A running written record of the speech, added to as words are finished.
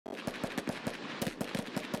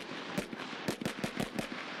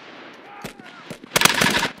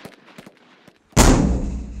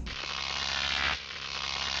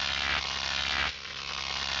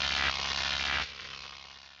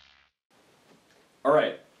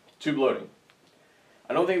Alright, tube loading.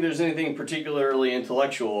 I don't think there's anything particularly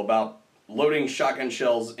intellectual about loading shotgun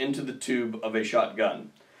shells into the tube of a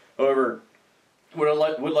shotgun. However, what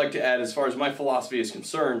I would like to add as far as my philosophy is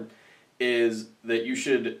concerned is that you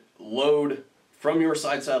should load from your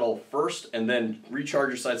side saddle first and then recharge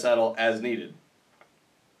your side saddle as needed.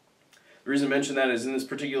 The reason I mention that is in this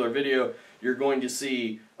particular video you're going to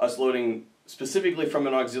see us loading specifically from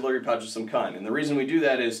an auxiliary pouch of some kind. And the reason we do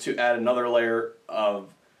that is to add another layer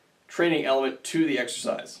of training element to the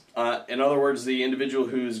exercise. In other words, the individual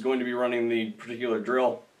who's going to be running the particular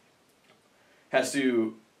drill has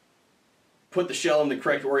to put the shell in the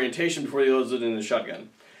correct orientation before he loads it in the shotgun.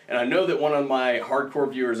 And I know that one of my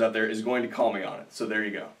hardcore viewers out there is going to call me on it, so there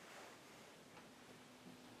you go.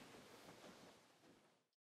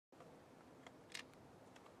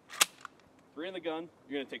 Three in the gun,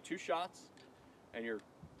 you're going to take 2 shots, and your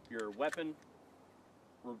weapon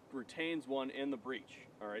retains one in the breech.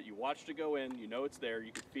 Alright, you watched it go in, you know it's there,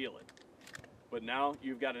 you can feel it. But now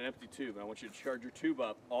you've got an empty tube, and I want you to charge your tube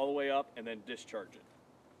up, all the way up, and then discharge it.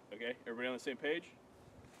 Okay, everybody on the same page?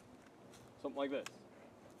 Something like this.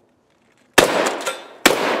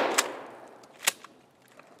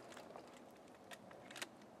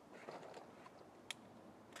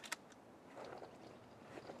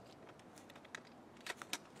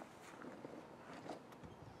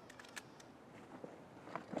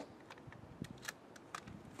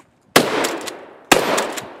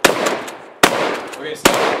 Okay,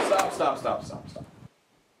 stop.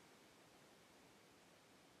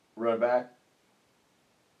 Run back.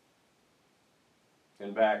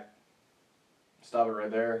 And back. Stop it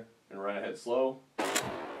right there. And run ahead slow.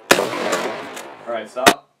 Alright,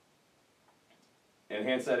 stop.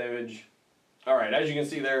 Enhance that image. Alright, as you can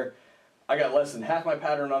see there, I got less than half my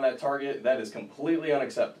pattern on that target. That is completely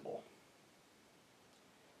unacceptable.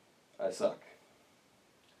 I suck.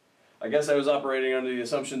 I guess I was operating under the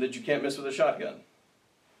assumption that you can't miss with a shotgun.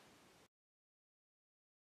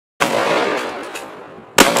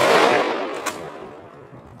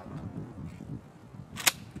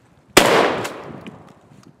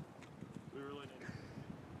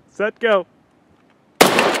 Set, go.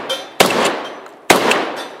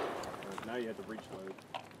 Now you have to breech load.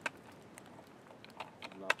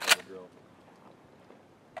 Not part of the drill.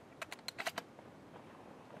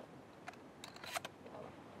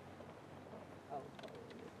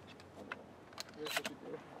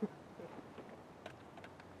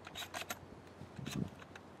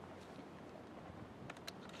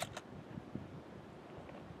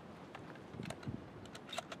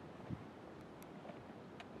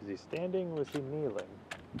 Is he standing or is he kneeling?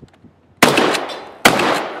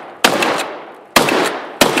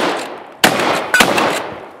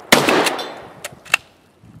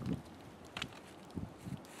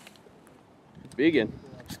 Begin.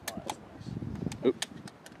 Oop.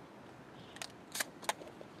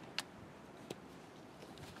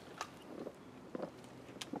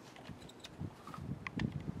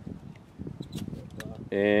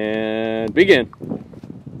 And begin.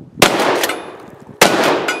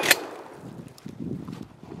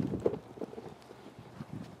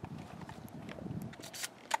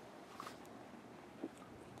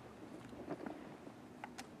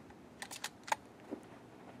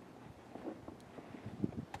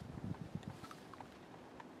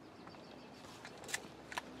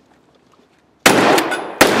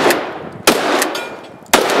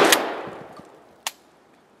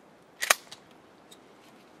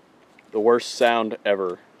 The worst sound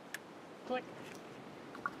ever. Click.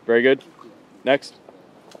 Very good. Next.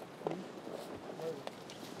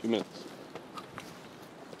 2 minutes.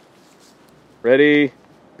 Ready,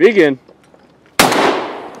 begin.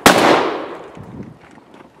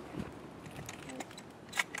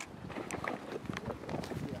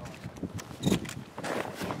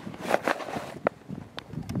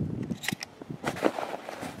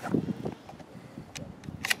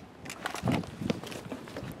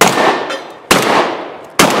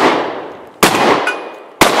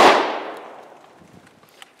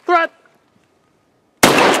 Threat!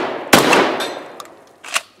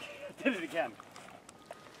 Did it again.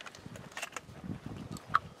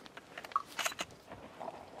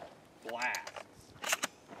 Blasts.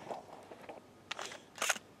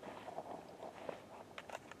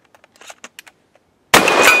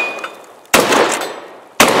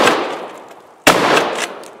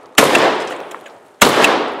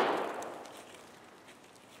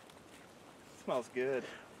 Smells good.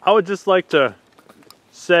 I would just like to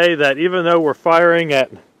say that even though we're firing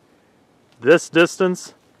at this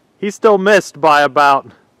distance, he still missed by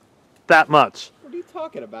about that much. What are you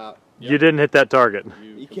talking about? You didn't hit that target.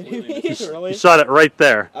 You kidding me? Really? You shot it right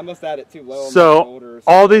there. I must have had it too low on my So shoulder or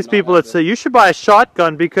all something, these not people like that say you should buy a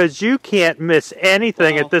shotgun because you can't miss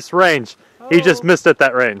anything at this range. He just missed at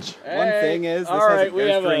that range. One thing is, this all right, has a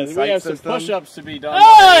ghost ring sight we have some system. push-ups to be done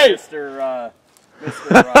by Mr.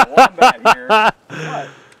 Wombat here. What?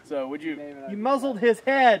 So would you muzzled his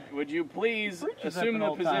head. would you please assume the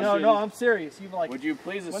position? No, I'm serious. You like. Would you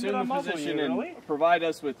please When assume did I the muzzle position you, and really? provide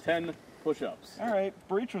us with 10 push-ups? All right,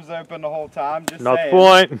 breach was open the whole time. Just Not the saying.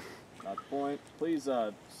 point. Not the point. Please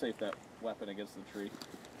safe that weapon against the tree.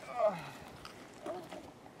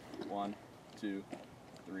 1, 2,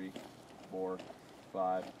 3, 4,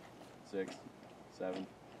 5, 6, 7,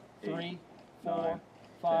 8, 3, 4, 9,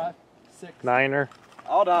 5, 6. Niner.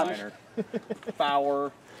 All done. Niner.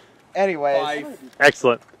 Power. Anyways. 5.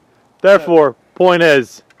 Excellent. Therefore, point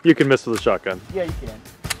is, you can miss with a shotgun. Yeah, you can.